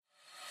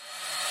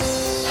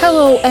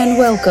Hello and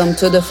welcome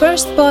to the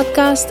first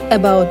podcast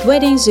about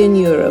weddings in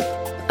Europe.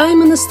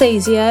 I'm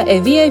Anastasia, a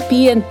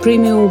VIP and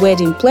premium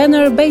wedding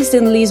planner based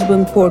in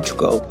Lisbon,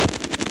 Portugal.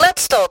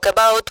 Let's talk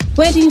about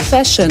wedding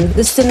fashion,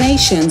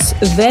 destinations,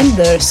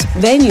 vendors,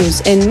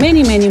 venues, and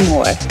many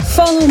more.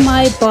 Follow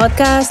my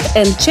podcast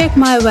and check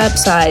my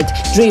website,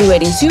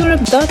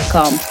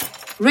 dreamweddingseurope.com.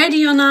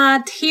 Ready or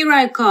not, here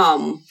I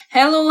come.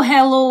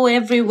 Hello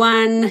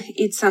everyone,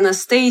 it's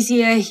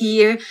Anastasia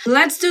here.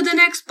 Let's do the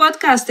next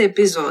podcast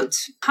episode.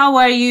 How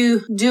are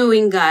you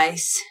doing,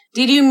 guys?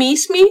 Did you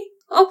miss me?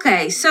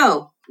 Okay,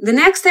 so the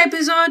next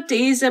episode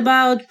is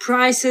about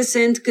prices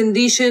and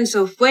conditions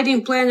of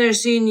wedding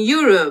planners in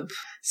Europe.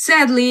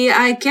 Sadly,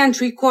 I can't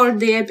record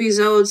the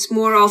episodes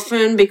more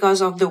often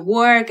because of the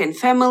work and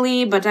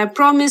family, but I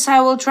promise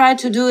I will try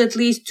to do at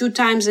least 2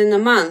 times in a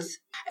month.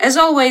 As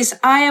always,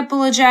 I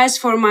apologize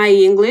for my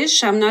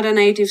English. I'm not a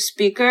native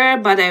speaker,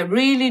 but I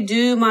really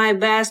do my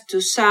best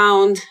to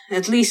sound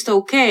at least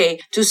okay,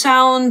 to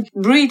sound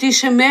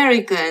British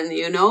American,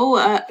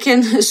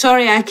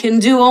 I can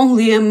do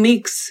only a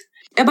mix.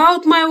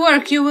 About my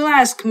work, you will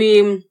ask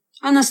me,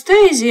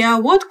 Anastasia,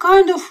 what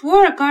kind of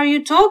work are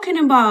you talking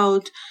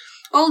about?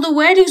 All the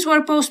weddings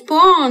were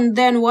postponed,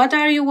 then what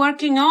are you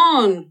working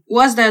on?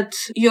 Was that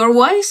your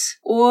voice?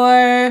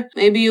 Or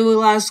maybe you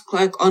will ask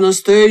like,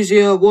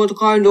 Anastasia, what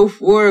kind of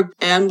work?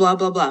 And blah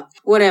blah blah.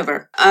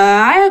 Whatever.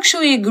 I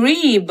actually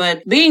agree,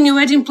 but being a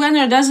wedding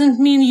planner doesn't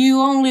mean you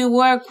only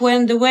work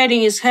when the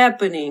wedding is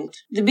happening.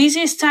 The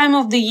busiest time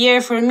of the year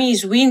for me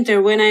is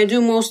winter, when I do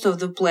most of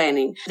the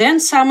planning. Then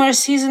summer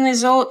season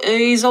is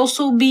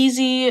also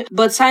busy,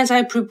 but since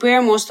I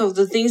prepare most of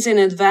the things in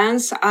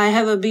advance, I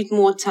have a bit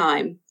more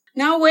time.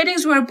 Now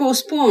weddings were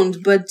postponed,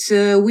 but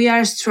we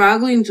are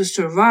struggling to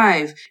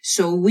survive.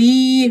 So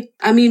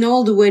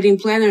all the wedding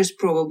planners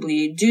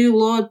probably do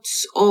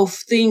lots of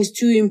things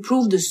to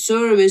improve the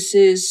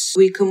services.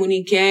 We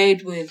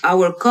communicate with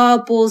our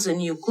couples and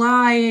new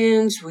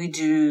clients. We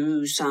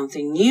do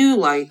something new,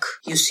 like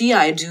you see,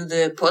 I do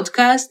the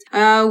podcast.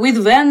 With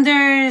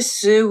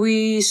vendors,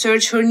 we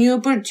search for new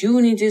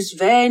opportunities,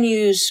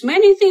 venues,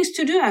 many things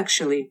to do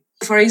actually.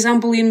 For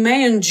example, in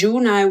May and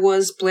June, I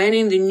was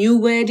planning the new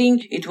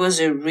wedding. It was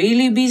a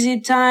really busy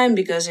time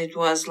because it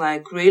was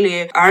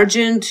really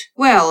urgent.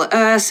 Well,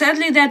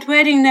 sadly, that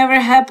wedding never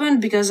happened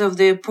because of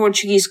the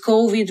Portuguese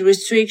COVID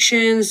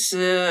restrictions.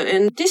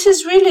 And this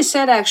is really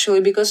sad,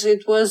 actually, because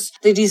it was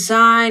the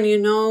design,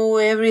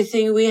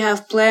 everything we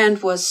have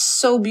planned was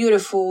so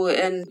beautiful,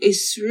 and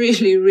it's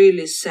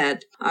really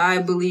sad. I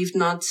believe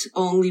not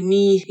only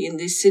me in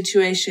this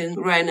situation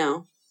right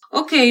now.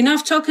 Okay,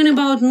 enough talking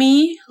about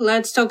me.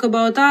 Let's talk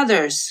about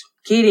others.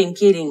 Kidding.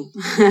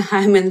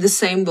 I'm in the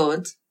same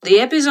boat. The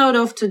episode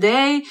of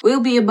today will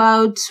be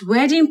about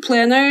wedding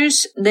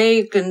planners,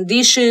 their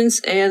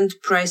conditions and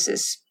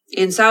prices.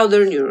 In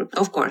Southern Europe,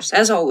 of course,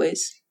 as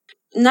always.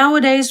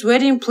 Nowadays,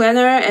 wedding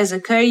planner as a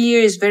career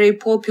is very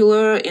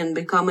popular and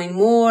becoming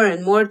more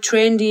and more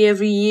trendy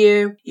every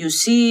year. You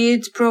see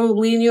it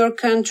probably in your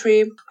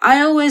country.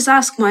 I always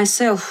ask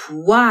myself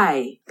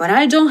why, but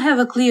I don't have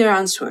a clear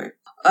answer.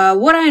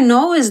 What I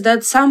know is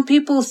that some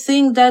people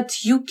think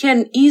that you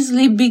can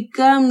easily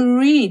become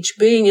rich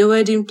being a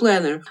wedding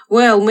planner.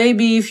 Well,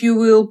 maybe if you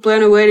will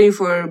plan a wedding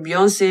for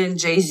Beyonce and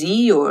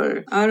Jay-Z,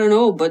 or I don't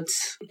know, but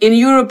in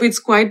Europe it's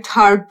quite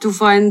hard to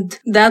find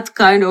that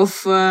kind of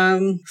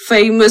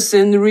famous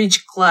and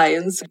rich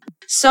clients.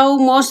 So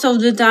most of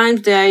the time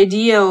the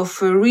idea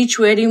of rich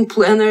wedding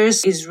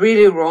planners is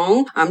really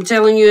wrong. I'm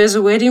telling you as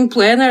a wedding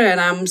planner, and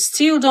I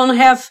still don't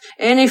have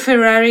any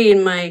Ferrari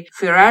in my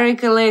Ferrari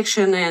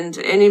collection and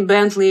any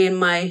Bentley in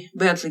my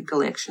Bentley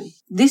collection.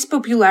 This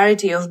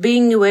popularity of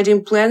being a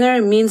wedding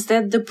planner means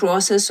that the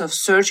process of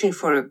searching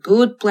for a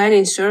good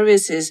planning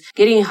service is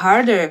getting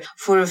harder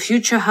for a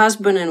future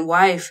husband and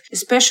wife,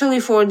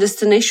 especially for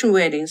destination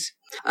weddings.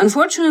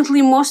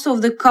 Unfortunately, most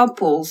of the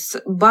couples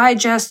buy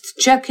just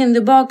checking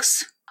the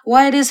box.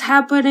 Why it is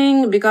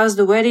happening? Because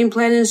the wedding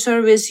planning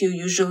service you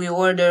usually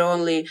order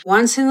only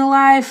once in a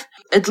life.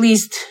 At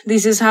least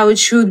this is how it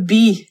should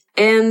be.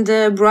 And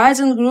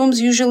brides and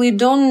grooms usually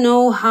don't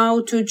know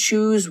how to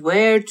choose,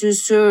 where to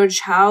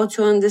search, how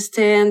to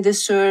understand the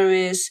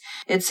service,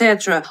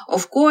 etc.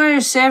 Of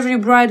course, every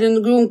bride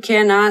and groom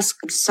can ask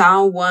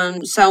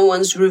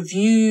someone's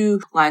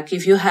review, like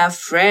if you have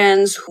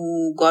friends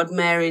who got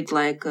married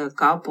like a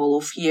couple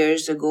of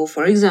years ago,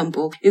 for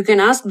example, you can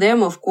ask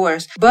them, of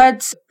course.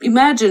 But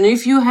imagine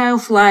if you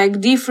have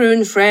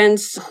different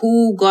friends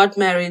who got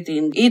married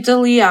in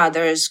Italy,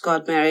 others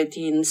got married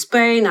in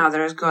Spain,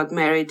 others got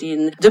married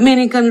in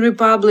Dominican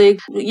Republic.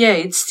 Yeah,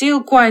 it's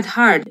still quite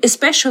hard,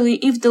 especially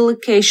if the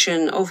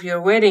location of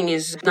your wedding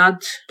is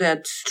not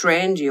that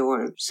trendy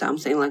or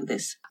something like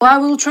this. Well, I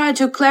will try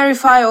to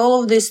clarify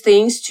all of these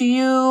things to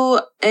you,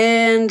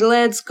 and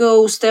let's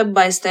go step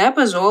by step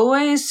as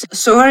always.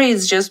 Sorry,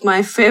 it's just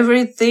my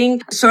favorite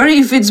thing. Sorry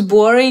if it's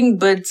boring,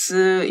 but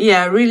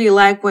I really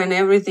like when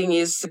everything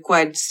is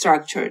quite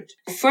structured.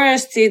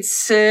 First,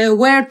 it's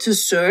where to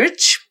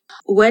search.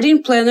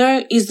 Wedding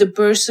planner is the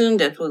person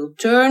that will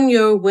turn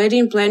your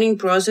wedding planning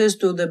process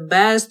to the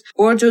best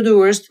or to the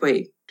worst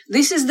way.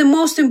 This is the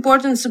most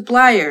important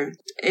supplier,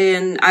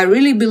 and I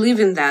really believe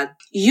in that.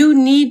 You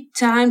need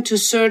time to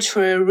search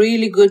for a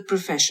really good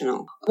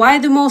professional. Why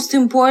the most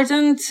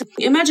important?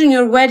 Imagine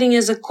your wedding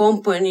as a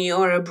company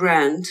or a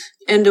brand,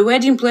 and the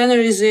wedding planner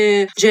is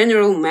a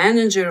general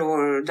manager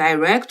or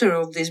director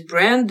of this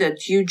brand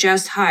that you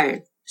just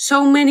hired.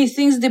 So many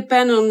things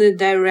depend on the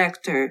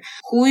director,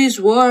 who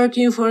is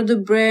working for the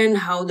brand,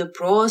 how the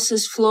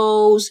process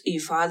flows,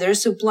 if other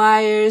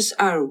suppliers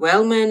are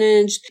well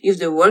managed, if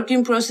the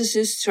working process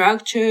is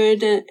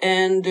structured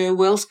and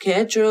well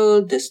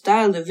scheduled, the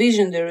style, the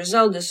vision, the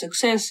result, the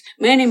success,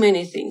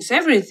 many things,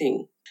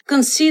 everything.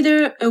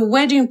 Consider a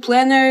wedding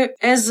planner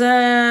as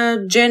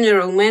a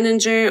general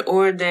manager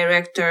or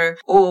director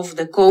of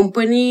the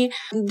company.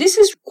 This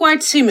is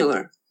quite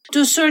similar.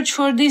 To search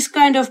for this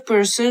kind of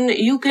person,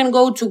 you can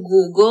go to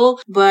Google,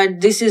 but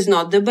this is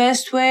not the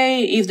best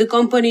way. If the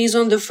company is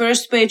on the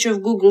first page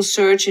of Google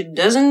search, it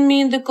doesn't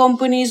mean the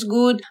company is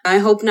good. I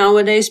hope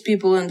nowadays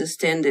people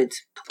understand it.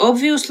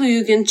 Obviously,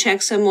 you can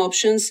check some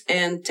options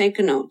and take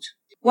a note.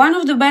 One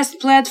of the best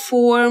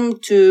platforms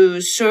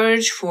to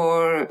search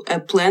for a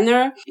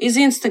planner is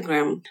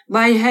Instagram.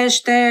 By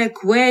hashtag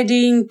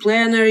wedding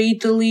planner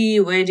Italy,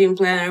 wedding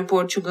planner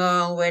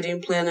Portugal,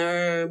 wedding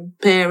planner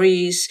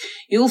Paris,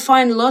 you'll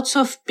find lots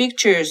of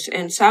pictures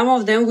and some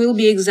of them will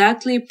be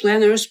exactly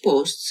planners'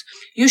 posts.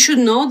 You should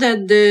know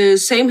that the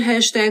same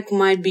hashtag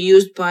might be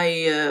used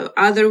by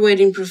other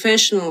wedding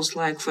professionals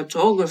like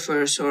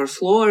photographers or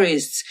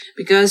florists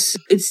because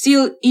it's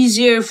still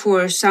easier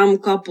for some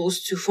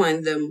couples to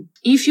find them.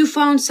 If you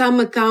found some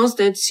accounts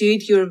that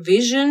suit your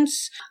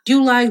visions,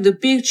 you like the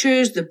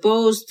pictures, the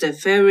posts, the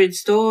favorite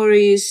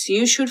stories,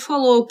 you should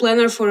follow a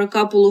planner for a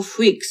couple of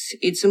weeks.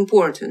 It's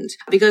important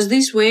because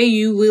this way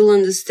you will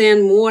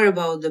understand more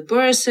about the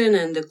person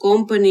and the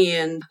company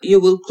and you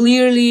will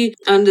clearly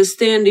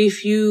understand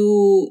if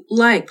you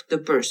like the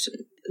person.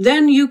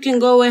 Then you can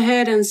go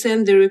ahead and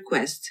send the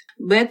request,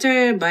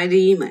 better by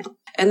the email.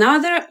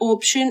 Another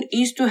option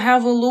is to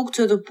have a look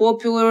to the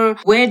popular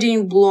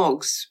wedding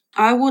blogs.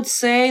 I would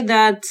say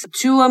that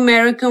two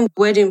American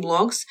wedding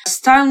blogs,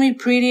 Style Me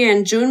Pretty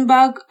and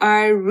Junebug,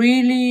 are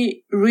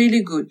really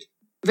good.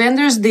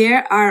 Vendors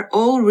there are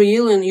all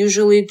real and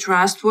usually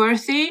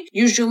trustworthy,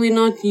 usually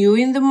not new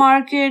in the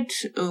market,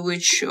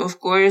 which of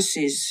course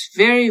is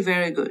very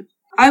good.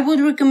 I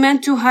would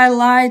recommend to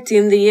highlight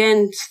in the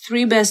end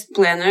 3 best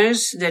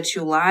planners that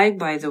you like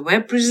by the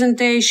web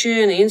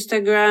presentation,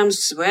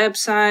 Instagrams,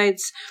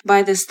 websites,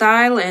 by the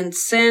style and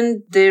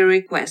send the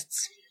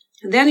requests.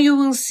 Then you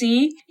will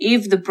see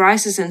if the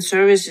prices and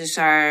services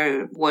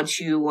are what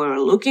you were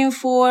looking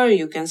for.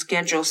 You can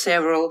schedule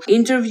several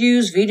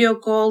interviews, video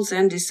calls,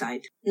 and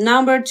decide.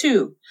 Number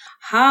 2,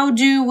 how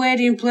do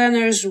wedding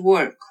planners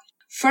work?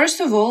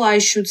 First of all, I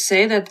should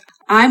say that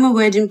I'm a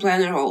wedding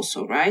planner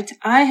also, right?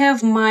 I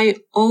have my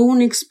own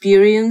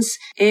experience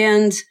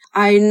and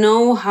I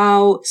know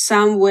how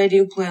some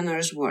wedding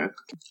planners work.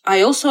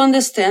 I also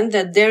understand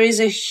that there is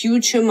a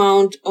huge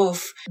amount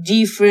of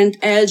different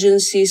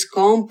agencies,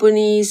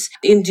 companies,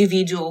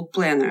 individual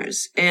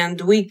planners, and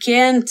we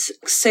can't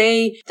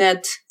say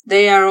that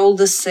they are all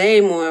the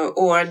same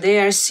or they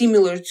are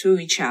similar to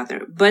each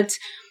other. But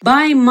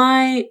by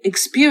my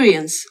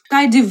experience,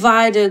 I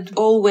divided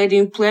all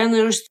wedding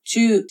planners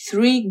to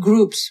 3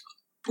 groups.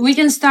 We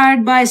can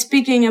start by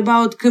speaking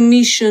about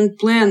commission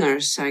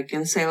planners, I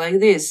can say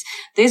like this.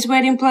 These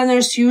wedding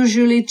planners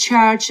usually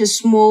charge a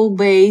small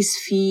base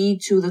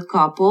fee to the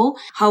couple.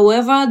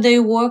 However, they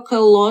work a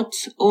lot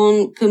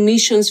on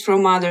commissions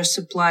from other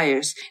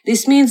suppliers.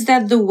 This means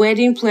that the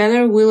wedding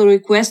planner will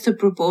request a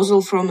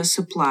proposal from a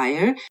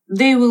supplier.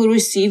 They will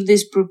receive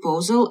this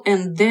proposal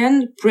and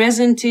then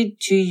present it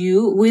to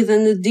you with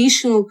an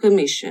additional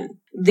commission.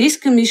 This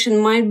commission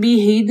might be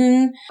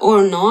hidden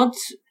or not.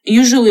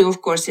 Usually,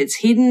 of course, it's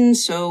hidden,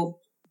 so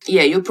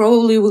you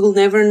probably will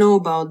never know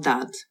about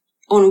that.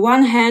 On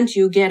one hand,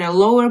 you get a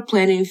lower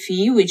planning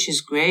fee, which is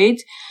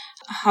great.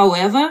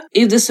 However,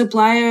 if the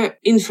supplier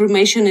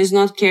information is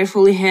not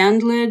carefully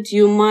handled,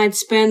 you might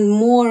spend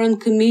more on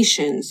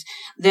commissions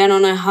than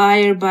on a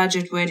higher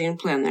budget wedding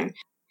planner.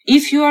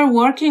 If you are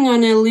working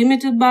on a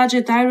limited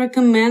budget, I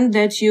recommend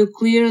that you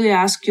clearly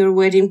ask your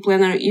wedding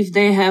planner if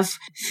they have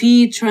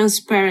fee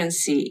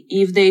transparency,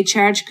 if they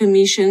charge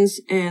commissions,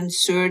 and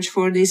search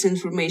for this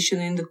information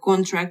in the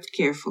contract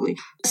carefully.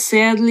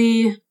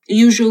 Sadly,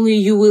 usually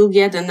you will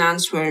get an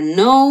answer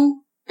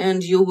no,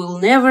 and you will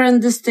never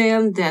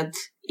understand that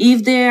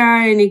if there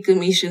are any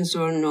commissions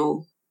or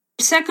no.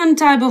 Second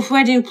type of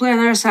wedding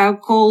planners, I'll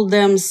call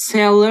them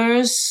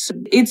sellers.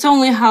 It's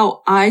only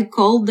how I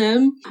call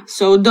them,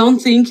 so don't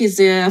think it's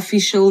the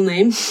official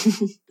name.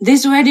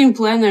 These wedding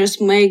planners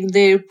make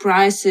their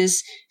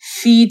prices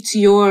fit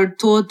your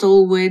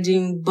total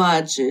wedding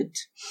budget.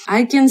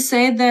 I can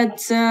say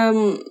that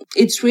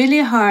it's really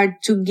hard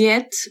to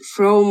get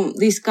from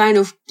these kind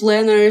of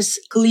planners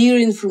clear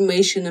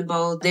information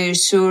about their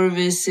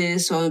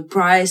services or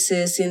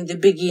prices in the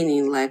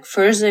beginning. Like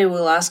first they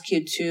will ask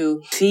you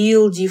to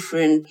fill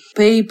different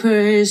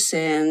papers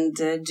and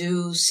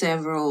do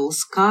several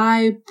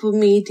Skype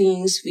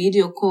meetings,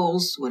 video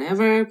calls,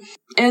 whatever.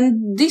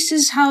 And this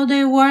is how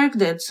they work.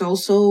 That's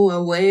also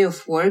a way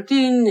of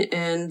working.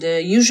 And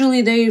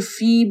usually their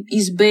fee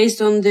is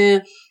based on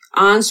the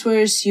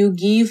answers you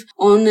give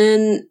on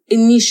an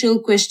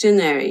initial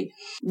questionnaire.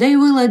 They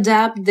will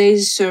adapt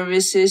these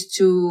services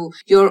to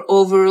your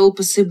overall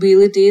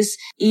possibilities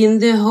in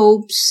the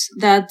hopes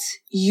that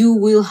you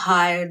will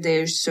hire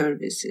their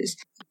services.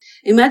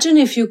 Imagine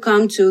if you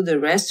come to the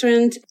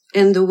restaurant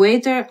and the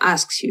waiter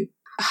asks you,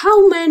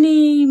 how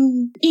many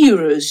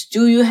euros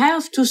do you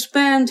have to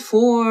spend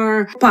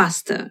for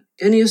pasta?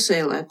 And you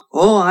say like,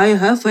 oh, I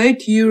have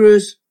 8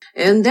 euros.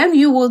 And then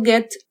you will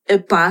get a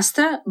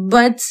pasta,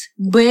 but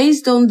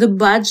based on the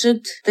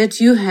budget that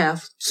you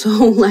have. So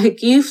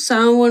like if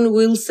someone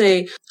will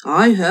say,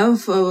 I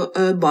have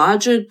a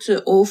budget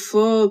of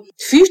 15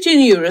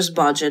 euros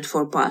budget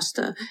for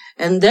pasta,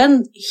 and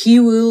then he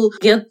will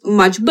get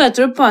much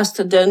better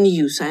pasta than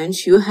you,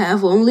 since you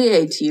have only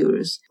 8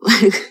 euros.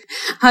 Like,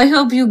 I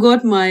hope you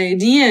got my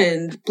idea,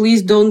 and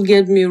please don't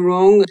get me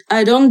wrong.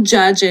 I don't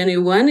judge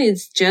anyone.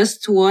 It's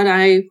just what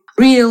I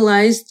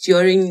realized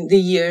during the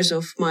years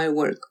of my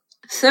work.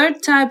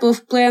 Third type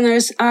of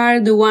planners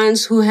are the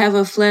ones who have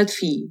a flat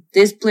fee.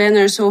 These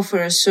planners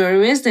offer a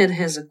service that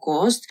has a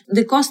cost.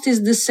 The cost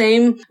is the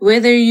same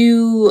whether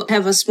you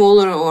have a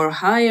smaller or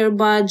higher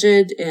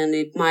budget, and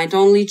it might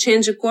only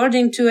change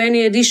according to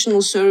any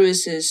additional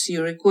services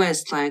you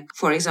request, like,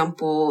 for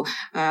example,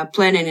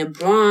 planning a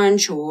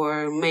brunch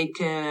or make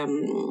a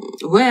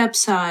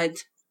website.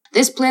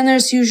 These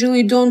planners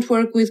usually don't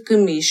work with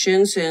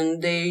commissions,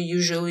 and they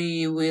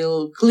usually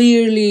will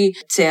clearly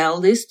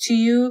tell this to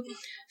you.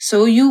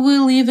 So you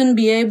will even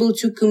be able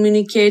to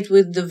communicate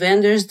with the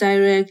vendors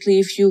directly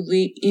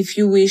if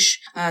you wish,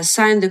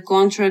 sign the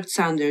contracts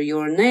under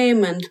your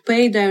name and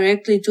pay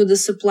directly to the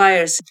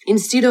suppliers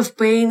instead of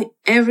paying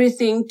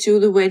everything to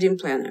the wedding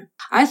planner.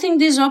 I think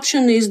this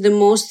option is the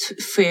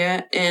most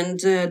fair and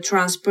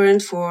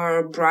transparent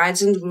for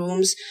brides and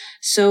grooms.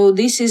 So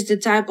this is the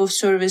type of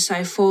service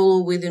I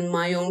follow within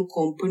my own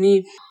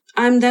company.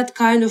 I'm that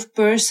kind of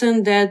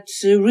person that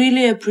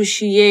really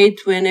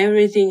appreciate when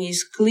everything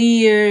is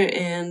clear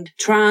and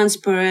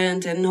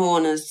transparent and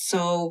honest.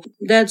 So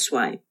that's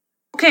why.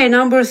 Okay,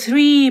 number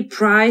 3,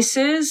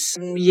 prices.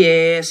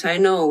 Yes, I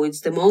know,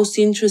 it's the most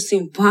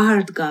interesting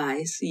part,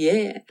 guys.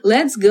 Yeah.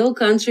 Let's go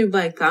country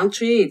by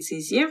country. It's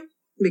easier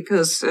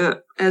because,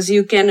 as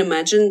you can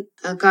imagine,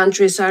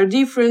 countries are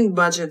different,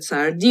 budgets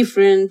are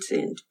different,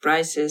 and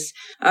prices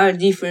are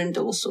different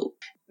also.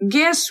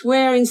 Guess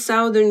where in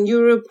Southern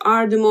Europe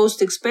are the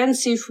most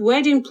expensive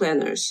wedding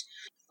planners?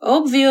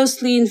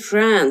 Obviously in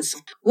France.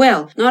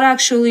 Well, not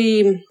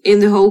actually in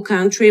the whole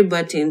country,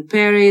 but in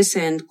Paris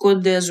and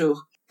Côte d'Azur.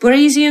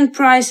 Parisian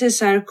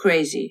prices are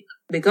crazy,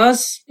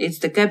 because it's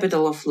the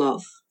capital of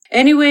love.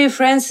 Anyway,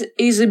 France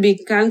is a big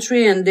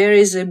country, and there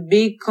is a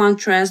big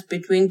contrast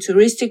between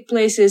touristic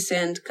places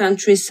and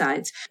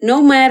countrysides.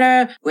 No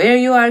matter where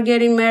you are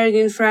getting married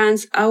in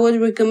France, I would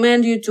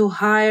recommend you to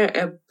hire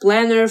a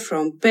planner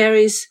from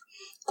Paris,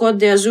 Côte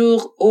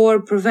d'Azur,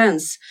 or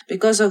Provence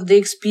because of the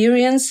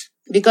experience,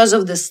 because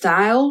of the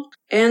style,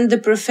 and the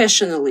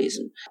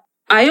professionalism.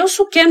 I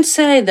also can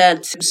say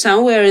that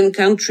somewhere in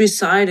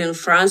countryside in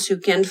France you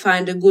can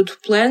find a good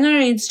planner.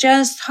 It's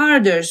just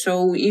harder.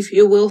 So if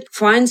you will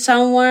find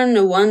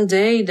someone one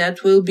day,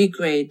 that will be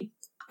great.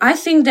 I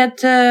think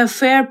that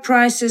fair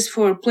prices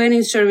for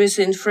planning service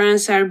in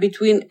France are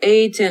between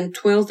 8 and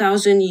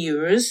 12,000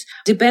 euros,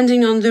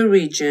 depending on the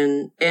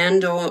region.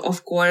 And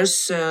of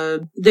course,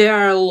 there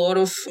are a lot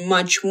of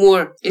much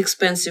more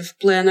expensive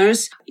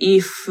planners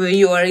if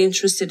you are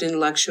interested in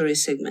luxury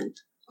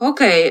segment.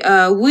 Okay,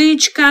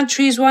 which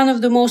country is one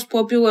of the most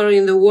popular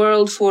in the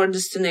world for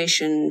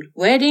destination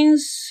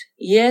weddings?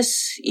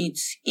 Yes,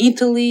 it's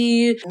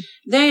Italy.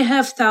 They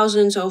have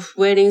thousands of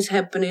weddings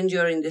happening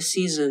during the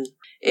season.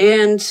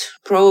 And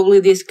probably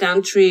this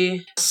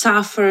country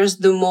suffers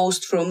the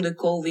most from the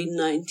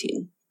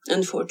COVID-19,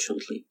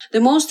 unfortunately. The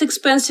most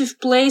expensive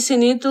place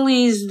in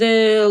Italy is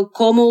the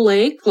Como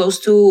Lake, close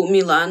to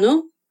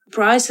Milano.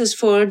 Prices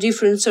for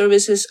different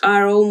services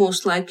are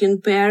almost like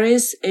in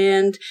Paris,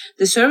 and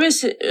the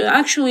service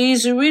actually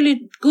is a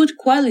really good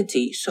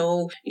quality.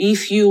 So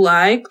if you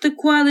like the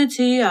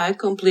quality, I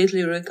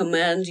completely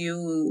recommend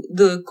you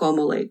the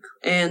Como Lake.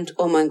 And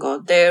oh my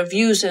God, their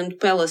views and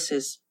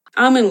palaces.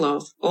 I'm in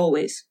love,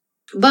 always.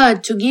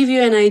 But to give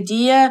you an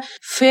idea,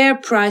 fair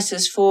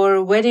prices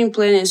for wedding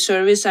planning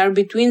service are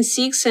between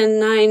 6 and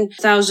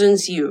 9,000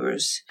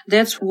 euros.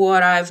 That's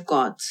what I've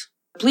got.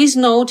 Please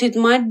note it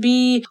might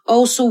be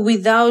also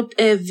without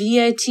a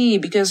VAT,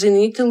 because in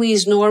Italy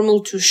it's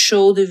normal to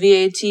show the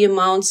VAT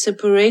amount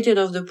separated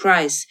of the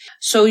price.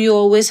 So you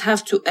always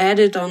have to add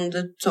it on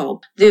the top.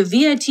 The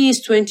VAT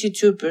is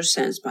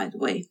 22%, by the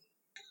way.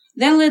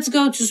 Then let's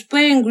go to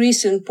Spain,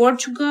 Greece and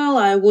Portugal.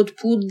 I would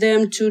put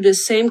them to the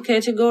same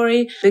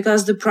category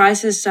because the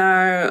prices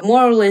are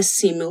more or less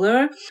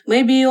similar.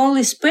 Maybe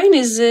only Spain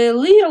is a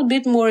little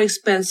bit more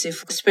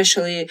expensive,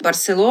 especially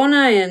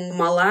Barcelona and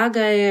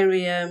Malaga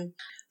area.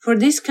 For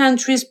these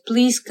countries,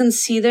 please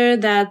consider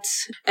that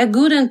a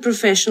good and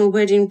professional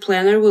wedding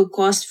planner will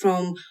cost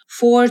from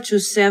 4,000 to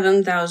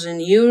 7,000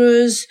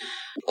 euros.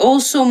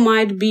 Also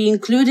might be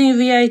including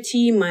VAT,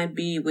 might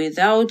be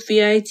without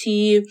VAT.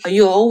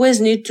 You always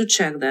need to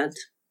check that.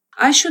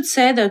 I should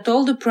say that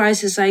all the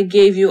prices I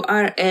gave you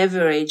are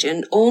average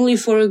and only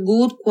for a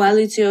good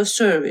quality of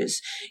service.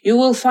 You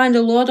will find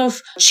a lot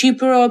of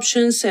cheaper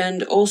options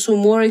and also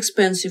more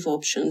expensive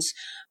options.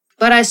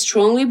 But I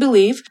strongly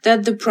believe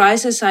that the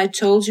prices I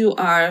told you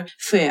are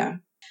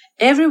fair.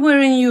 Everywhere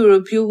in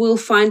Europe, you will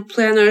find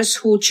planners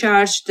who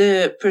charge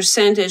the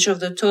percentage of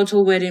the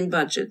total wedding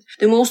budget.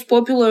 The most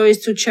popular is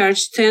to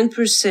charge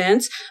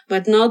 10%,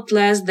 but not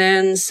less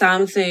than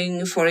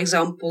something, for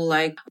example,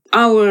 like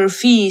our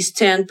fee is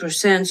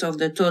 10% of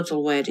the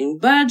total wedding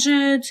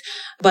budget,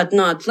 but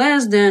not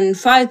less than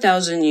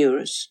 5,000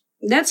 euros.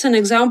 That's an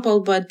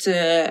example, but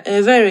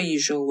a very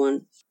usual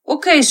one.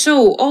 Okay,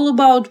 so all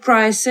about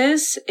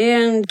prices,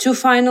 and to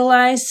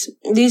finalize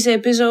this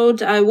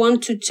episode, I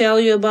want to tell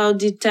you about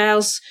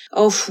details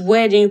of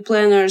wedding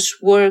planners'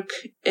 work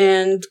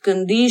and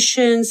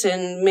conditions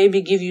and maybe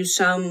give you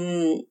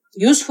some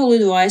useful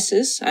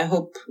advices. I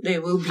hope they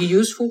will be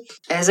useful.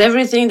 As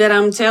everything that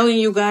I'm telling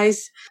you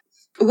guys,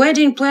 a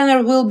wedding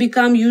planner will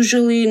become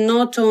usually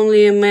not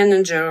only a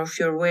manager of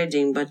your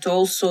wedding, but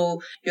also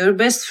your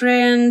best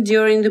friend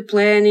during the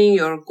planning,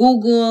 your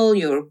Google,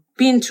 your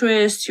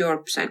Pinterest,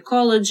 your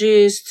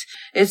psychologist,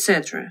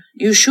 etc.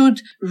 You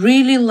should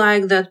really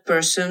like that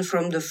person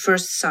from the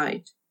first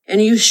sight,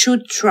 and you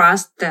should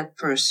trust that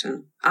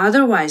person.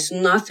 Otherwise,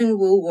 nothing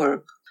will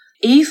work.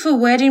 If a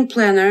wedding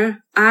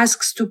planner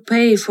asks to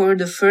pay for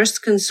the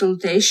first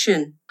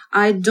consultation,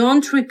 I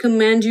don't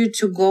recommend you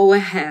to go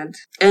ahead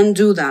and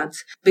do that,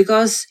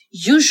 because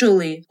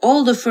usually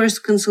all the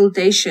first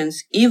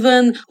consultations,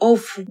 even of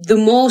the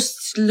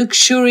most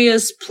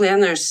luxurious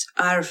planners,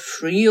 are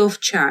free of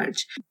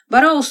charge.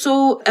 But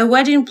also, a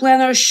wedding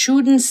planner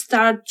shouldn't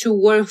start to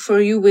work for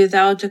you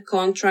without a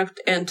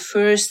contract and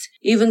first,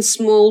 even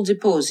small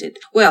deposit.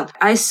 Well,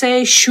 I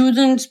say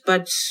shouldn't,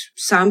 but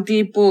some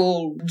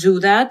people do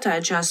that. I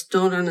just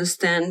don't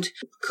understand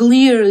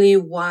clearly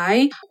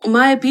why.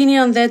 My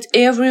opinion that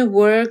every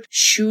work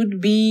should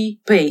be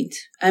paid.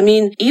 I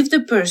mean, if the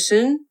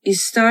person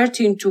is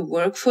starting to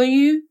work for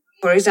you,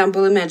 for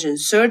example, imagine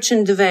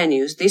searching the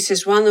venues. This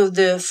is one of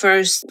the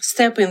first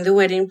steps in the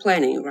wedding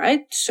planning,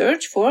 right?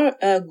 Search for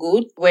a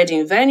good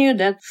wedding venue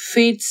that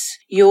fits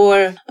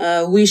your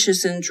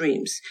wishes and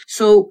dreams.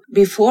 So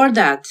before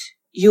that,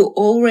 you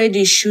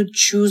already should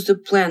choose the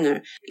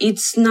planner.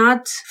 It's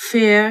not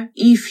fair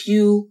if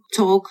you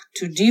talk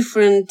to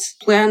different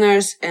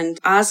planners and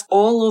ask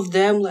all of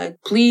them, like,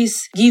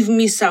 please give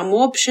me some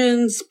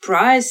options,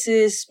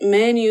 prices,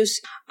 menus.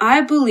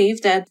 I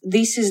believe that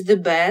this is the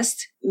best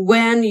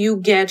when you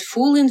get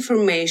full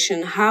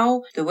information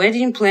how the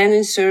wedding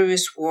planning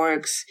service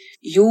works.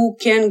 You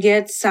can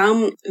get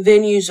some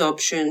venues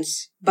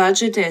options,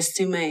 budget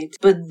estimate.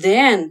 But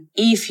then,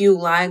 if you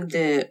like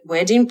the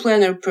wedding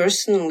planner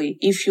personally,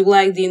 if you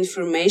like the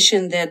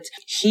information that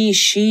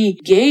she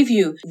gave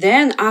you,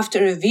 then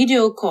after a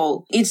video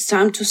call, it's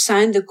time to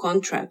sign the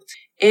contract.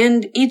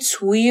 And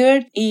it's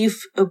weird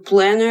if a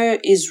planner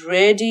is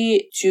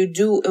ready to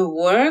do a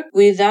work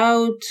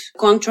without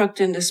contract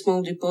and a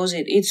small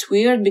deposit. It's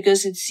weird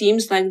because it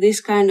seems like this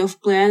kind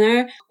of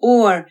planner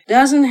or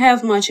doesn't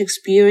have much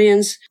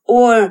experience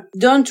or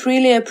don't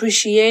really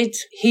appreciate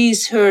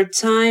her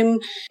time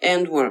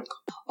and work.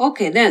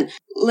 Okay, then,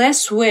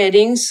 less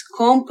weddings,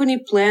 company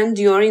plan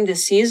during the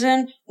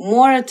season,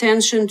 more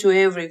attention to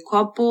every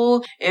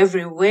couple,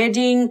 every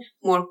wedding,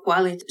 more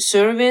quality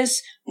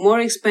service, more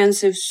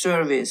expensive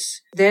service.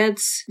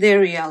 That's the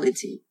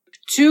reality.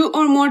 2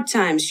 or more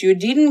times you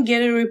didn't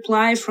get a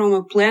reply from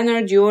a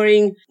planner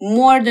during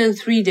more than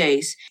 3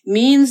 days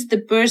means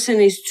the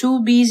person is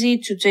too busy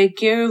to take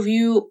care of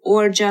you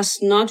or just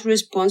not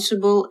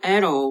responsible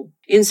at all.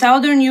 In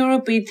Southern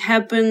Europe, it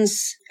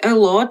happens a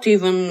lot,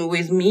 even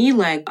with me.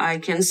 Like, I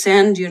can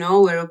send,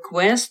 a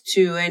request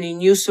to any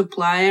new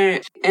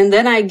supplier, and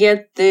then I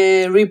get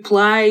the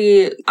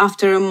reply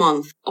after a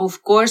month.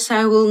 Of course,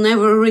 I will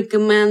never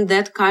recommend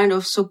that kind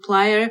of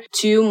supplier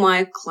to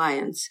my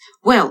clients.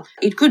 Well,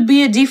 it could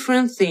be a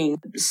different thing.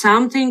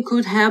 Something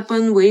could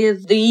happen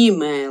with the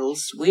emails,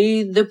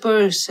 with the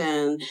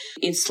person.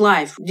 It's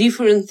life.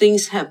 Different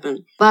things happen.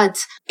 But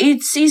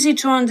it's easy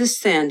to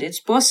understand.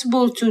 It's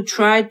possible to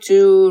try to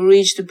to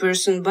reach the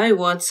person by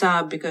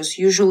WhatsApp, because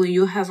usually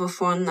you have a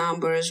phone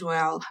number as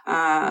well,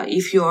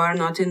 if you are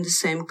not in the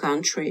same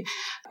country,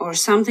 or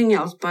something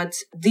else. But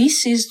this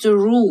is the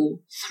rule.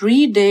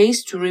 3 days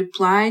to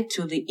reply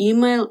to the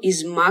email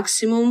is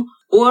maximum,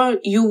 or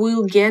you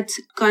will get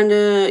kind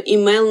of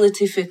email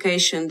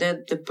notification that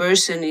the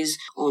person is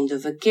on the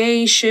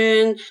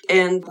vacation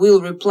and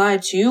will reply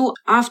to you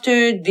after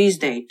this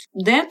date.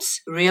 That's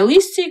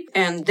realistic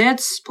and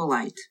that's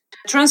polite.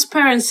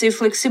 Transparency,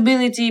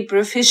 flexibility,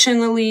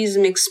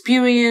 professionalism,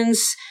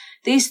 experience,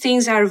 these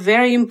things are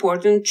very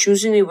important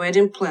choosing a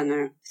wedding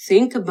planner.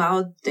 Think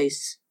about this.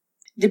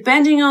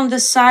 Depending on the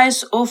size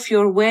of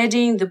your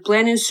wedding, the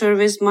planning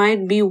service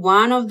might be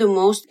one of the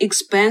most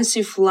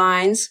expensive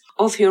lines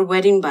of your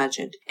wedding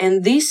budget.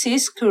 And this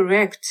is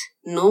correct.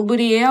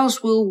 Nobody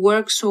else will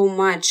work so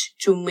much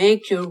to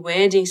make your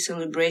wedding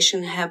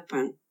celebration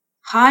happen.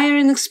 Hire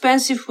an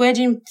expensive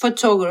wedding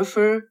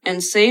photographer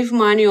and save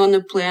money on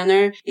a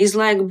planner is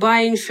like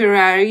buying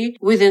Ferrari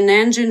with an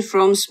engine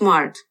from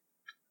Smart.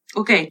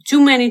 Okay,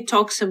 too many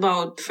talks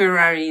about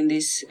Ferrari in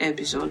this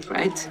episode,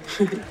 right?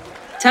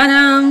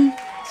 Ta-da!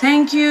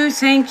 Thank you.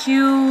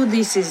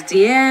 This is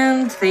the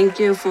end. Thank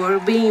you for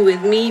being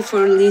with me,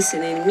 for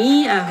listening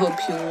me. I hope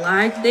you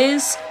like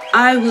this.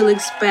 I will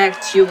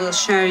expect you will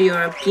share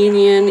your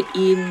opinion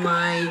in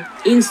my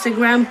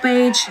Instagram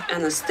page,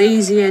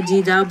 Anastasia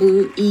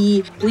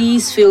DWE.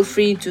 Please feel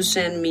free to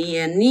send me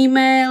an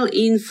email,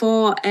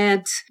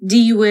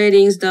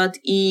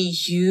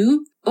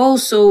 info@dweddings.eu.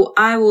 Also,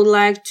 I would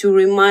like to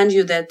remind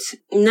you that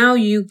now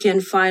you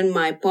can find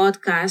my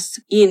podcast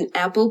in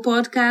Apple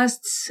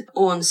Podcasts,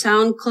 on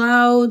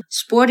SoundCloud,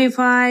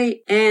 Spotify,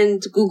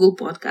 and Google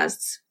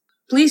Podcasts.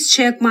 Please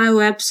check my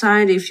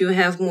website if you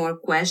have more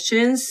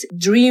questions,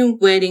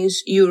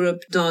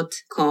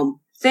 dreamweddingseurope.com.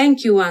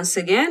 Thank you once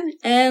again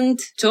and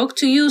talk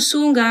to you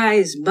soon,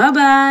 guys.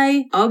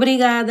 Bye-bye.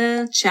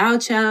 Obrigada. Ciao,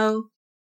 ciao.